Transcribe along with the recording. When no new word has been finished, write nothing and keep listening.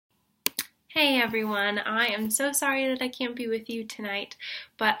Hey everyone, I am so sorry that I can't be with you tonight,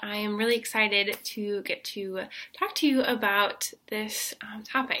 but I am really excited to get to talk to you about this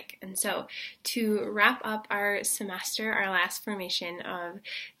topic. And so, to wrap up our semester, our last formation of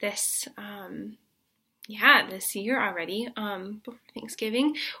this this year already, before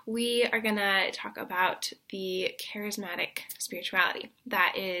Thanksgiving, we are going to talk about the charismatic spirituality.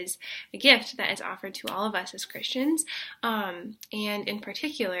 That is a gift that is offered to all of us as Christians, and in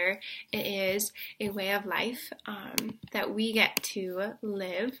particular, it is a way of life that we get to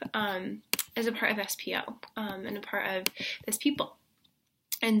live as a part of SPO and a part of this people.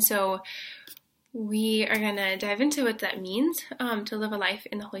 And so, we are going to dive into what that means to live a life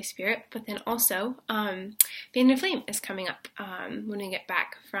in the Holy Spirit, but then also Fan and Flame is coming up when we get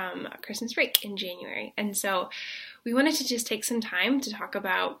back from Christmas break in January. And so we wanted to just take some time to talk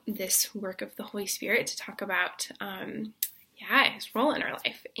about this work of the Holy Spirit, to talk about his role in our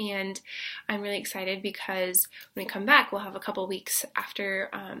life. And I'm really excited because when we come back, we'll have a couple weeks after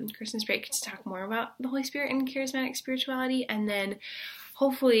Christmas break to talk more about the Holy Spirit and charismatic spirituality, and then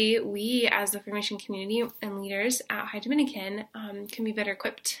hopefully we as the formation community and leaders at High Dominican can be better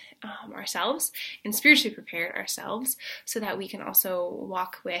equipped ourselves and spiritually prepared ourselves so that we can also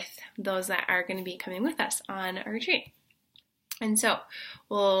walk with those that are going to be coming with us on a retreat. And so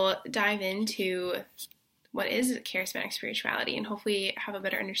we'll dive into what is charismatic spirituality and hopefully have a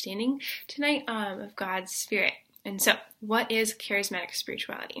better understanding tonight of God's Spirit. And so what is charismatic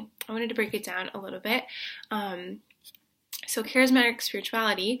spirituality? I wanted to break it down a little bit. So charismatic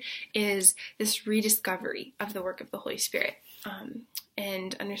spirituality is this rediscovery of the work of the Holy Spirit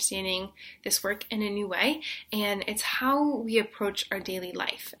and understanding this work in a new way. And it's how we approach our daily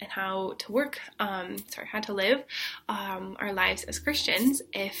life and how to live our lives as Christians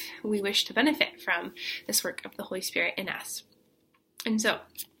if we wish to benefit from this work of the Holy Spirit in us. And so,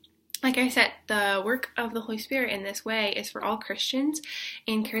 like I said, the work of the Holy Spirit in this way is for all Christians,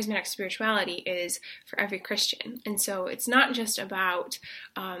 and charismatic spirituality is for every Christian. And so it's not just about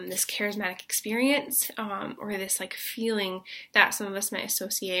this charismatic experience or this feeling that some of us might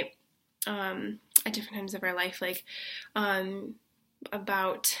associate at different times of our life,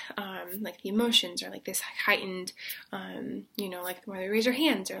 about the emotions or this heightened, where they raise your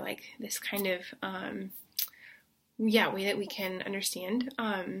hands or this kind of way that we can understand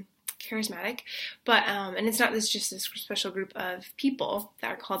charismatic, but and it's not just this special group of people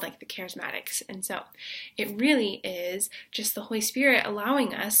that are called the charismatics. And so it really is just the Holy Spirit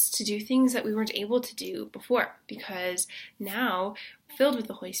allowing us to do things that we weren't able to do before, because now, filled with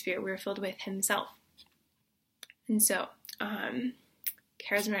the Holy Spirit, we're filled with Himself. And so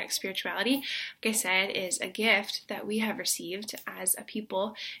charismatic spirituality, like I said, is a gift that we have received as a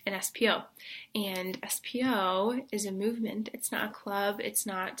people in SPO. And SPO is a movement. It's not a club. It's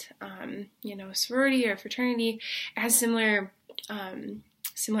not, a sorority or fraternity. It has similar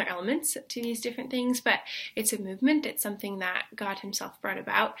elements to these different things, but it's a movement. It's something that God Himself brought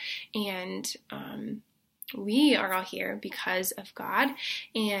about. And we are all here because of God.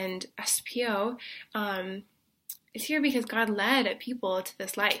 And SPO is here because God led people to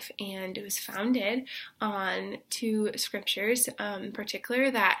this life, and it was founded on two scriptures, in particular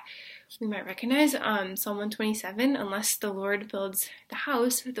that we might recognize. Psalm 127, unless the Lord builds the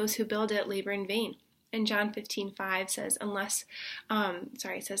house, those who build it labor in vain. And John 15:5 says,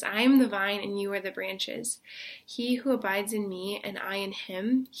 it says, I am the vine and you are the branches. He who abides in me and I in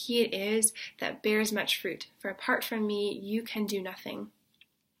him, he it is that bears much fruit. For apart from me, you can do nothing.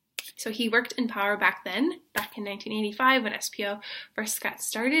 So He worked in power back in 1985 when SPO first got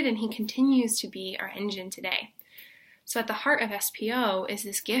started, and He continues to be our engine today. So at the heart of SPO is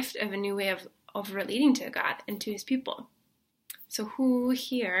this gift of a new way of relating to God and to His people. So who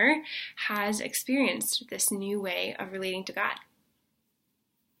here has experienced this new way of relating to God?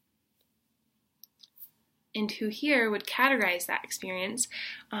 And who here would categorize that experience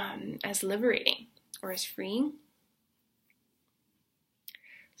as liberating or as freeing?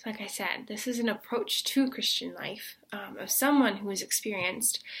 So like I said, this is an approach to Christian life of someone who has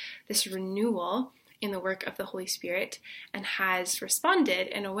experienced this renewal in the work of the Holy Spirit and has responded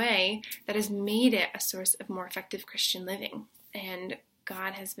in a way that has made it a source of more effective Christian living. And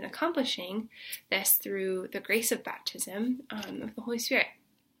God has been accomplishing this through the grace of baptism of the Holy Spirit.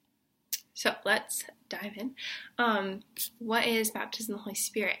 So let's dive in. What is baptism of the Holy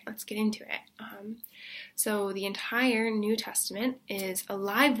Spirit? Let's get into it. So the entire New Testament is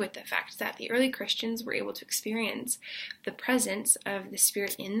alive with the fact that the early Christians were able to experience the presence of the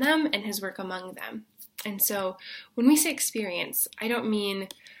Spirit in them and His work among them. And so when we say experience, I don't mean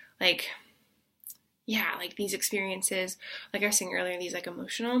like these experiences, like I was saying earlier, these like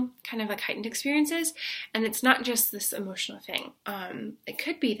emotional kind of like heightened experiences. And it's not just this emotional thing. It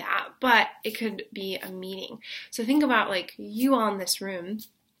could be that, but it could be a meeting. So think about like you all in this room.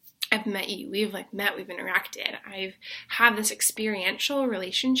 I've met you. We've like met, we've interacted. I've had this experiential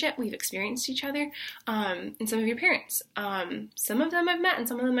relationship. We've experienced each other. And some of your parents. Some of them I've met and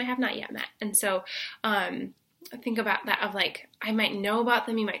some of them I have not yet met. And so, think about that of like, I might know about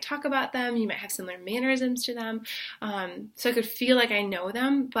them, you might talk about them, you might have similar mannerisms to them. So I could feel like I know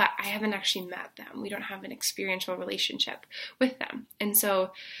them, but I haven't actually met them. We don't have an experiential relationship with them. And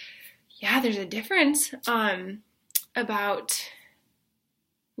so, there's a difference about,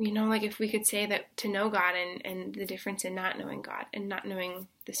 like if we could say that to know God and the difference in not knowing God and not knowing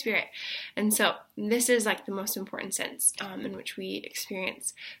the Spirit. And so this is like the most important sense in which we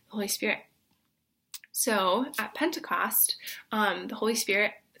experience the Holy Spirit. So at Pentecost, the Holy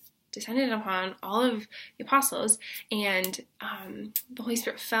Spirit descended upon all of the apostles, and the Holy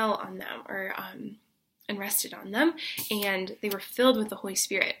Spirit fell on them, and rested on them, and they were filled with the Holy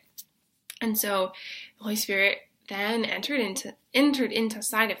Spirit. And so the Holy Spirit then entered into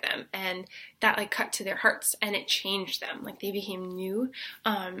side of them, and that like cut to their hearts, and it changed them. Like they became new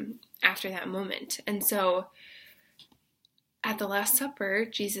after that moment. And so at the Last Supper,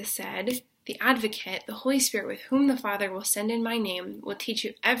 Jesus said, "The Advocate, the Holy Spirit, with whom the Father will send in my name, will teach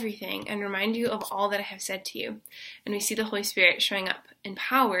you everything and remind you of all that I have said to you." And we see the Holy Spirit showing up in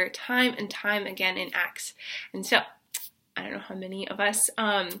power time and time again in Acts. And so I don't know how many of us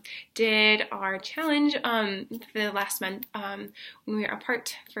did our challenge the last month when we were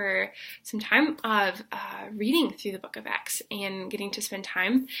apart for some time of reading through the book of Acts and getting to spend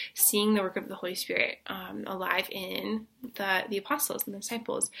time seeing the work of the Holy Spirit alive in the apostles and the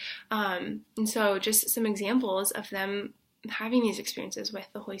disciples. And so just some examples of them having these experiences with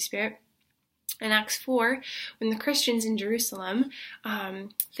the Holy Spirit. In Acts 4, when the Christians in Jerusalem,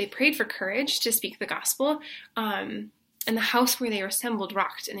 they prayed for courage to speak the gospel, and the house where they were assembled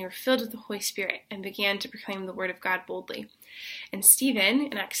rocked, and they were filled with the Holy Spirit and began to proclaim the word of God boldly. And Stephen,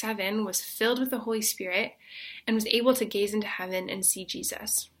 in Acts 7, was filled with the Holy Spirit and was able to gaze into heaven and see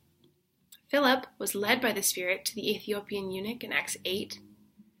Jesus. Philip was led by the Spirit to the Ethiopian eunuch in Acts 8.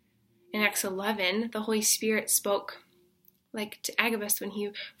 In Acts 11, the Holy Spirit spoke like to Agabus when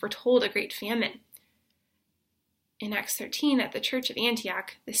he foretold a great famine. In Acts 13, at the church of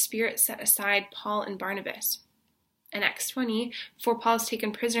Antioch, the Spirit set aside Paul and Barnabas. In Acts 20, before Paul was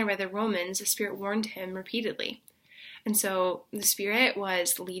taken prisoner by the Romans, the Spirit warned him repeatedly. And so the Spirit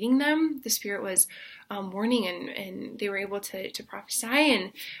was leading them, the Spirit was warning, and they were able to prophesy,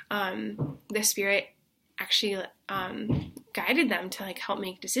 and the Spirit actually guided them to like help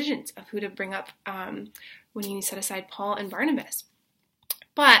make decisions of who to bring up when he set aside Paul and Barnabas.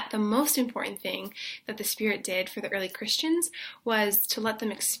 But the most important thing that the Spirit did for the early Christians was to let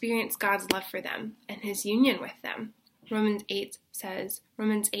them experience God's love for them and his union with them. Romans 8 says,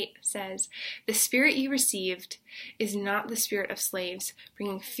 "The Spirit you received is not the spirit of slaves,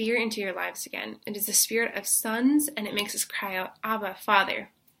 bringing fear into your lives again. It is the spirit of sons, and it makes us cry out, 'Abba,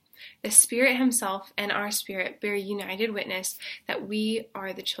 Father.' The Spirit himself and our spirit bear united witness that we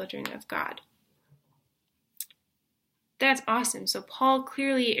are the children of God." That's awesome. So Paul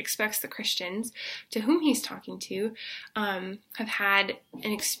clearly expects the Christians to whom he's talking to have had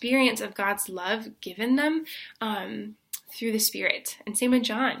an experience of God's love given them through the Spirit. And same with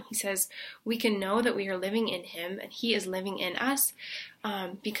John. He says we can know that we are living in him and he is living in us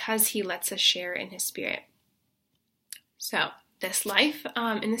because he lets us share in his Spirit. So this life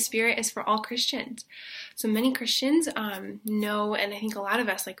in the Spirit is for all Christians. So many Christians know, and I think a lot of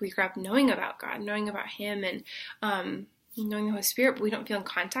us, like we grew up knowing about God, knowing about him, and knowing the Holy Spirit, but we don't feel in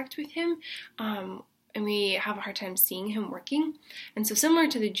contact with him, and we have a hard time seeing him working. And so similar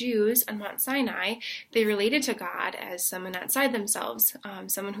to the Jews on Mount Sinai, they related to God as someone outside themselves,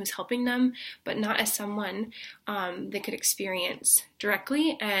 someone who's helping them, but not as someone they could experience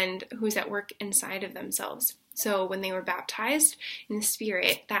directly and who's at work inside of themselves. So when they were baptized in the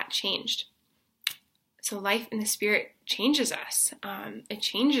Spirit, that changed. So life in the Spirit changes us. It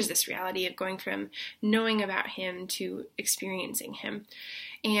changes this reality of going from knowing about him to experiencing him.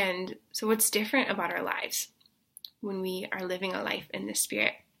 And so what's different about our lives when we are living a life in the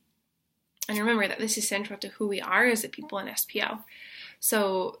Spirit? And remember that this is central to who we are as a people in SPO.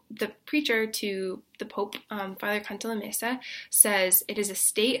 So the preacher to the Pope, Father Cantalamessa, says it is a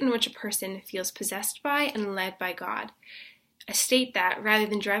state in which a person feels possessed by and led by God. A state that, rather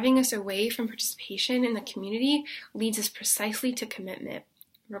than driving us away from participation in the community, leads us precisely to commitment,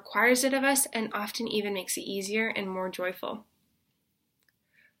 requires it of us, and often even makes it easier and more joyful.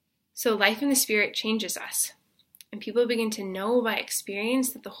 So life in the Spirit changes us, and people begin to know by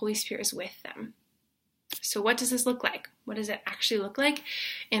experience that the Holy Spirit is with them. So what does this look like? What does it actually look like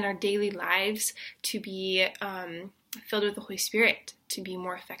in our daily lives to be filled with the Holy Spirit, to be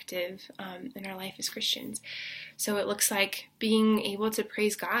more effective in our life as Christians? So it looks like being able to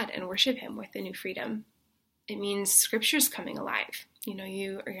praise God and worship Him with a new freedom. It means Scripture's coming alive. You're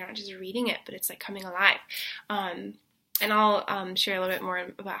not just reading it, but it's like coming alive. And I'll share a little bit more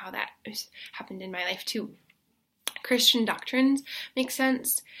about how that has happened in my life too. Christian doctrines make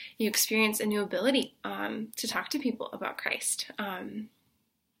sense. You experience a new ability to talk to people about Christ.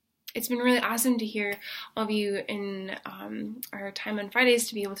 It's been really awesome to hear all of you in our time on Fridays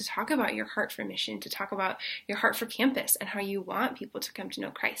to be able to talk about your heart for mission, to talk about your heart for campus and how you want people to come to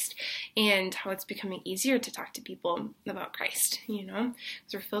know Christ, and how it's becoming easier to talk to people about Christ, because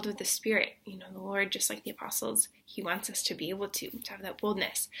we're filled with the Spirit. The Lord, just like the apostles, He wants us to be able to have that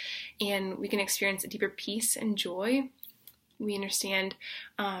boldness, and we can experience a deeper peace and joy. We understand,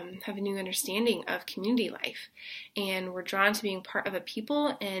 have a new understanding of community life, and we're drawn to being part of a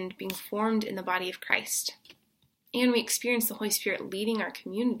people and being formed in the body of Christ. And we experience the Holy Spirit leading our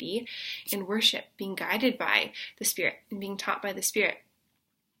community in worship, being guided by the Spirit and being taught by the Spirit.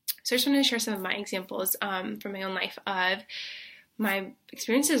 So I just want to share some of my examples from my own life of my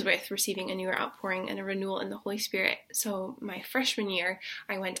experiences with receiving a newer outpouring and a renewal in the Holy Spirit. So my freshman year,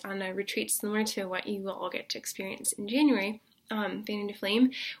 I went on a retreat similar to what you will all get to experience in January, Fan into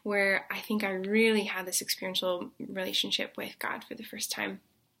Flame, where I think I really had this experiential relationship with God for the first time,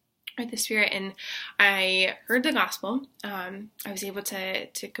 with the Spirit. And I heard the gospel. I was able to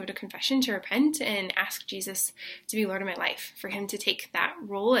go to confession, to repent, and ask Jesus to be Lord of my life, for Him to take that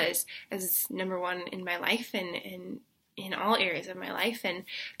role as number one in my life and in all areas of my life, and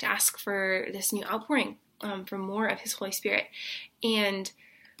to ask for this new outpouring, for more of His Holy Spirit. And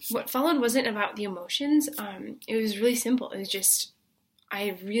what followed wasn't about the emotions. It was really simple. It was just,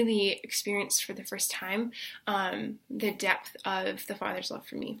 I really experienced for the first time the depth of the Father's love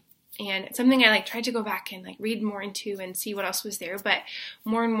for me. And it's something I tried to go back and read more into and see what else was there. But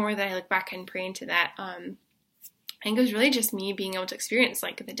more and more that I look back and pray into that, I think it was really just me being able to experience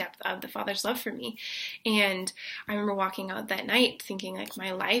the depth of the Father's love for me. And I remember walking out that night thinking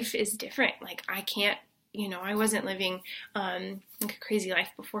my life is different. I can't, I wasn't living a crazy life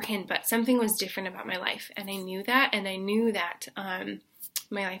beforehand, but something was different about my life. And I knew that, and I knew that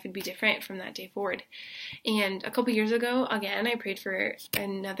my life would be different from that day forward. And a couple years ago, again, I prayed for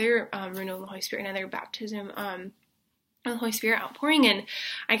another renewal of the Holy Spirit, another baptism of the Holy Spirit outpouring, and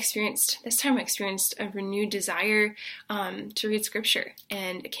this time I experienced a renewed desire to read Scripture,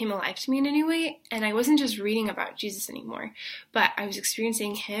 and it came alive to me in a new way. And I wasn't just reading about Jesus anymore, but I was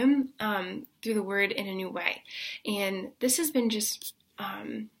experiencing Him through the Word in a new way. And this has been just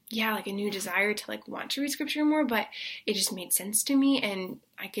a new desire to want to read Scripture more, but it just made sense to me, and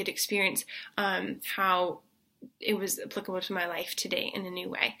I could experience how it was applicable to my life today in a new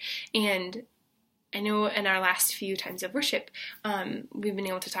way. And I know in our last few times of worship, we've been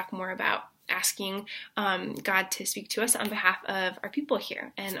able to talk more about asking God to speak to us on behalf of our people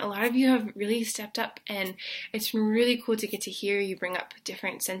here. And a lot of you have really stepped up, and it's been really cool to get to hear you bring up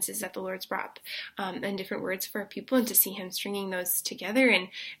different senses that the Lord's brought up, and different words for our people, and to see Him stringing those together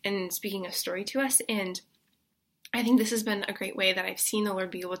and speaking a story to us. And I think this has been a great way that I've seen the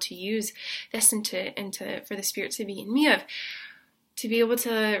Lord be able to use this and for the Spirit to be in me to be able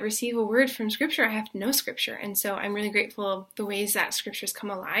to receive a word from Scripture. I have to know Scripture. And so I'm really grateful the ways that Scriptures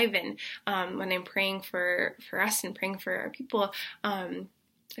come alive. And when I'm praying for us and praying for our people,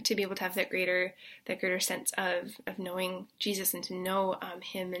 to be able to have that greater sense of knowing Jesus, and to know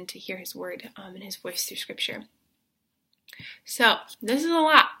Him, and to hear His word and His voice through Scripture. So this is a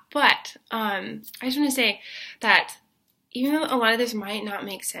lot, but I just want to say that even though a lot of this might not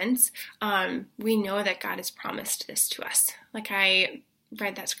make sense, we know that God has promised this to us. I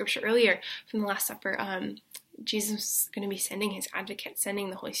read that scripture earlier from the Last Supper. Jesus is going to be sending His advocate, sending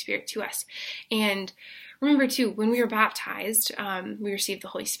the Holy Spirit to us. And remember too, when we were baptized, we received the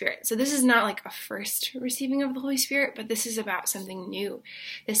Holy Spirit. So this is not a first receiving of the Holy Spirit, but this is about something new.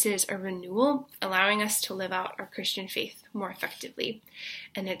 This is a renewal, allowing us to live out our Christian faith more effectively.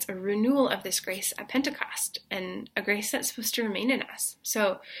 And it's a renewal of this grace at Pentecost, and a grace that's supposed to remain in us.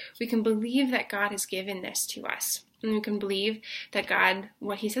 So we can believe that God has given this to us. And we can believe that God,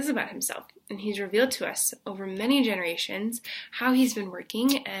 what He says about Himself, and He's revealed to us over many generations how He's been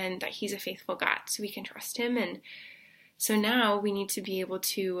working, and that He's a faithful God, so we can trust Him. And so now we need to be able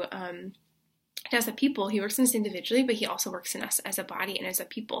to, as a people, He works in us individually, but He also works in us as a body and as a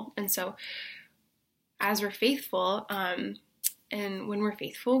people. And so as we're faithful, And when we're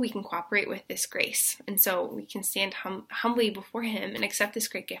faithful, we can cooperate with this grace. And so we can stand humbly before him and accept this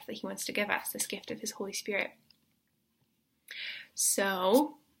great gift that he wants to give us, this gift of his Holy Spirit.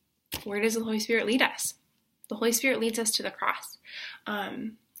 So where does the Holy Spirit lead us? The Holy Spirit leads us to the cross.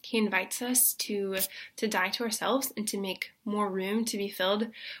 He invites us to die to ourselves and to make more room to be filled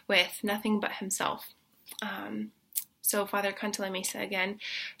with nothing but himself. So Father Cantala Mesa again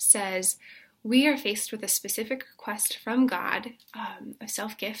says, we are faced with a specific request from God, a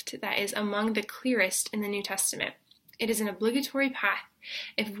self-gift that is among the clearest in the New Testament. It is an obligatory path.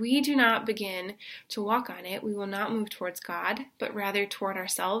 If we do not begin to walk on it, we will not move towards God, but rather toward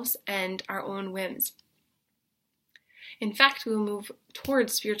ourselves and our own whims. In fact, we will move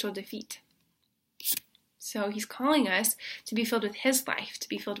towards spiritual defeat. So he's calling us to be filled with his life, to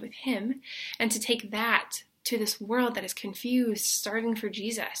be filled with him, and to take that to this world that is confused, starving for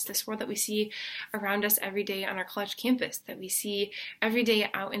Jesus, this world that we see around us every day on our college campus, that we see every day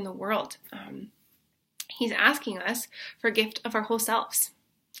out in the world. He's asking us for a gift of our whole selves.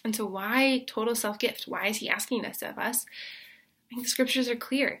 And so why total self-gift? Why is he asking this of us? I think the scriptures are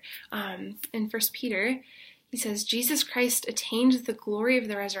clear. In 1 Peter, he says, Jesus Christ attained the glory of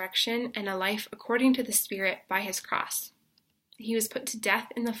the resurrection and a life according to the Spirit by his cross. He was put to death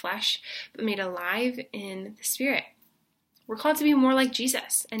in the flesh, but made alive in the Spirit. We're called to be more like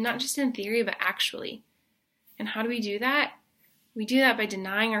Jesus, and not just in theory, but actually. And how do we do that? We do that by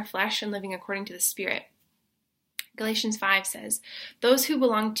denying our flesh and living according to the Spirit. Galatians 5 says, those who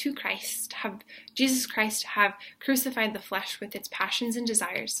belong to Jesus Christ have crucified the flesh with its passions and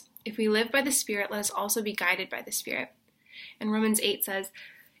desires. If we live by the Spirit, let us also be guided by the Spirit. And Romans 8 says,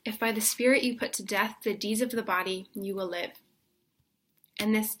 if by the Spirit you put to death the deeds of the body, you will live.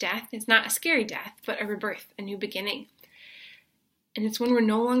 And this death is not a scary death, but a rebirth, a new beginning. And it's when we're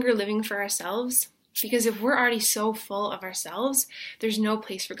no longer living for ourselves, because if we're already so full of ourselves, there's no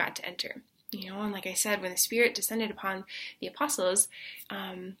place for God to enter. And like I said, when the Spirit descended upon the apostles,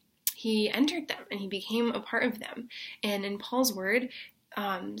 he entered them and he became a part of them. And in Paul's words,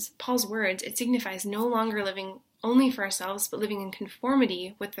 it signifies no longer living only for ourselves, but living in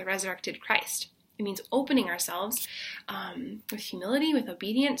conformity with the resurrected Christ. It means opening ourselves with humility, with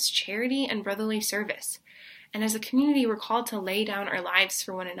obedience, charity, and brotherly service. And as a community, we're called to lay down our lives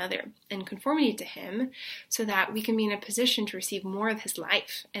for one another in conformity to him so that we can be in a position to receive more of his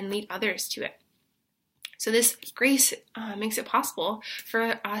life and lead others to it. So this grace makes it possible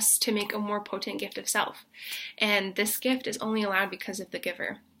for us to make a more potent gift of self. And this gift is only allowed because of the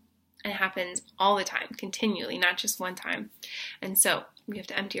giver. And it happens all the time, continually, not just one time. And so we have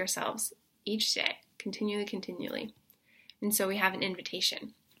to empty ourselves each day, continually. And so we have an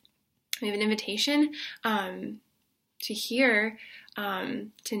invitation. We have an invitation to hear,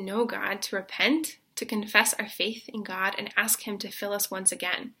 to know God, to repent, to confess our faith in God, and ask him to fill us once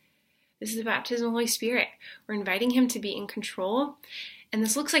again. This is the baptism of the Holy Spirit. We're inviting him to be in control. And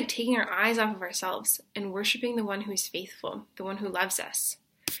this looks like taking our eyes off of ourselves and worshiping the one who is faithful, the one who loves us.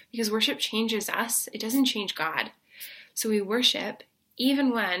 Because worship changes us. It doesn't change God. So we worship even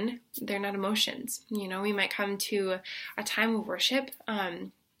when they're not emotions. We might come to a time of worship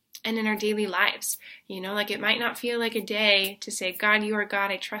and in our daily lives, it might not feel like a day to say, God, you are God,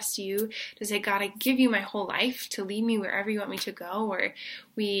 I trust you, to say, God, I give you my whole life to lead me wherever you want me to go, or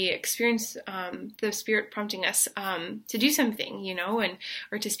we experience the Spirit prompting us to do something,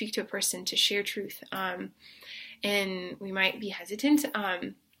 or to speak to a person, to share truth, and we might be hesitant,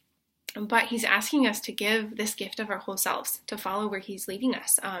 but he's asking us to give this gift of our whole selves, to follow where he's leading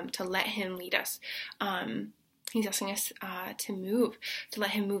us, to let him lead us. He's asking us to move, to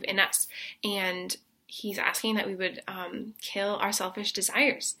let him move in us. And he's asking that we would kill our selfish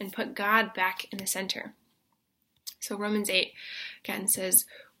desires and put God back in the center. So Romans 8 again says,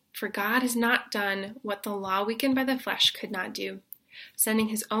 for God has not done what the law weakened by the flesh could not do, sending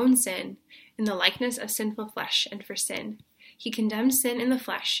his own sin in the likeness of sinful flesh and for sin. He condemned sin in the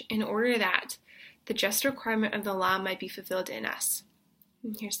flesh in order that the just requirement of the law might be fulfilled in us.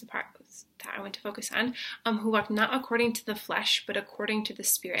 And here's the part that I want to focus on, who walk not according to the flesh, but according to the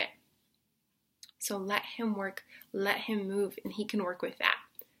Spirit. So let him work, let him move, and he can work with that.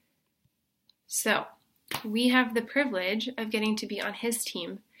 So we have the privilege of getting to be on his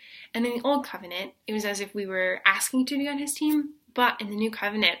team. And in the Old Covenant, it was as if we were asking to be on his team, but in the New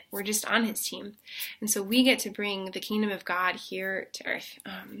Covenant, we're just on his team. And so we get to bring the kingdom of God here to earth.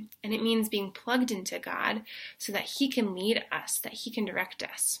 And it means being plugged into God so that he can lead us, that he can direct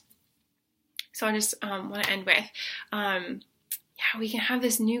us. So I just want to end with, we can have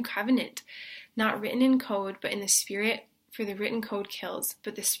this new covenant, not written in code, but in the Spirit, for the written code kills,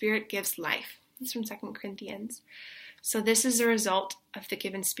 but the Spirit gives life. It's from 2 Corinthians. So this is a result of the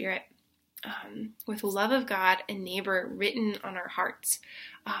given Spirit, with love of God and neighbor written on our hearts.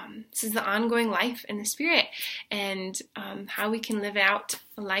 This is the ongoing life in the Spirit, and how we can live out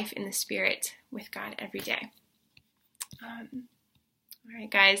a life in the Spirit with God every day. All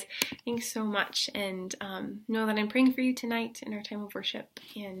right, guys, thanks so much, and know that I'm praying for you tonight in our time of worship,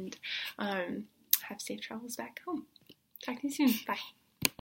 and have safe travels back home. Talk to you soon. Bye.